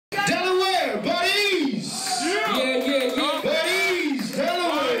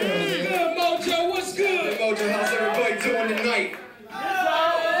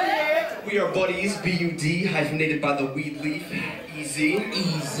buddies, B-U-D, hyphenated by the weed leaf, easy.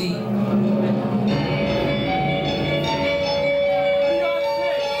 Easy.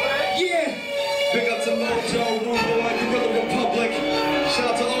 Yeah! Big up to Mojo, Rude Boy, Gorilla Republic. Shout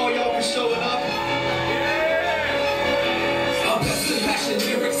out to all y'all for showing up. Our best in passion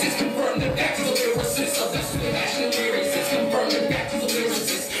lyrics is confirmed and back to the lyricist. Our best in passion lyrics is confirmed and back to the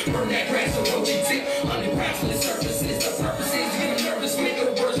lyricist. Burn that grass, a roachy tip, underground when it surfaces. The purpose is getting nervous, make the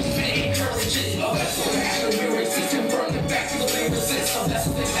words just encourage it. Our best in passion lyrics is confirmed and back to the lyricist. Our best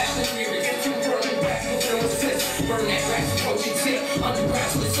in passion lyrics is confirmed and back to the lyricist. Burn that grass, a roachy tip,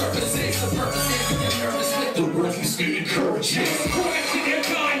 underground when it surfaces. The purpose is getting nervous, make the words we speak encourage it. According to their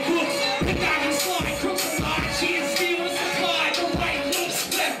guidebooks, the diamond slide, crooks slide, cheating, stealing, supply, the right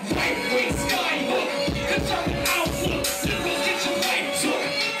looks, left, right wing, skyhook, concerning outlook, liberals get your life took,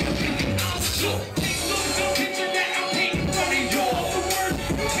 thinking I'm shook, take a look at the picture that I'm painting in front of y'all, the words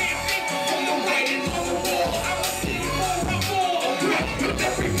you can't think from the writing on the wall, I was thinking more I fall, a breath with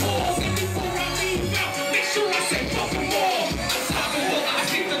every pause, and before I leave out, make sure I say fuck them all, unstoppable, I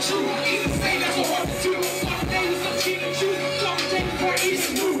speak the truth, even say that's what hard to do, my name is a cheat and choose, talking take for each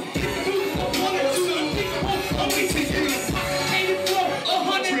move, only to you, painted flow,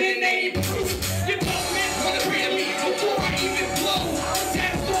 180 proof. You don't meant for the real me before I even blow.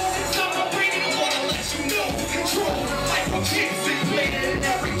 That's all inside my brain and I wanna let you know. Control, like a kid, situated in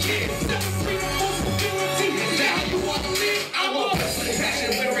every kid. Never free the most mobility. Now you wanna live, I'm a best with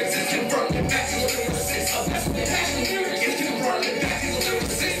passion lyrics is confirmed and back to the lyricist. A best with passion lyrics is confirmed and back to the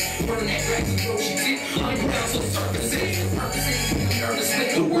lyricist. Burn that crack to throw she did, underground so surfaces. The purpose is nervous,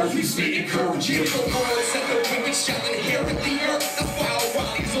 make the words we speak encourage you. The words that the women shall inherit the earth. That's why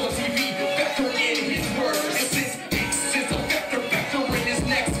O'Reilly's on TV, vector in his words. And since X is a vector, vector in his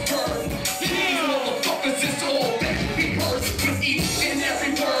next verb. These motherfuckers is all that we heard. With each and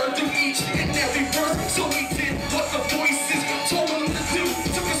every word, through each and every verse. So we did what the voices told them to do.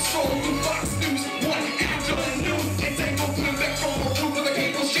 Took a stroll through Fox News, one after the news. And they go put back from the roof of the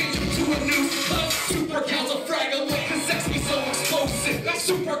cables, change them to a noose. Super council fragment, cause sex be so explosive.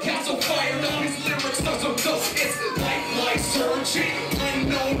 Super council fired up, his lyrics are so dose. It's like surgery,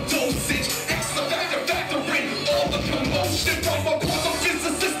 unknown dosage. Extra factoring all the commotion from a course of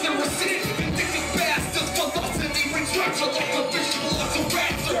physicists and received. Vindictive bastards, philosophy, restructure like a visual as a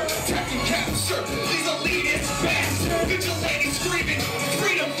raptor. Attacking capture, these elitists bastards. Vigilantes screaming,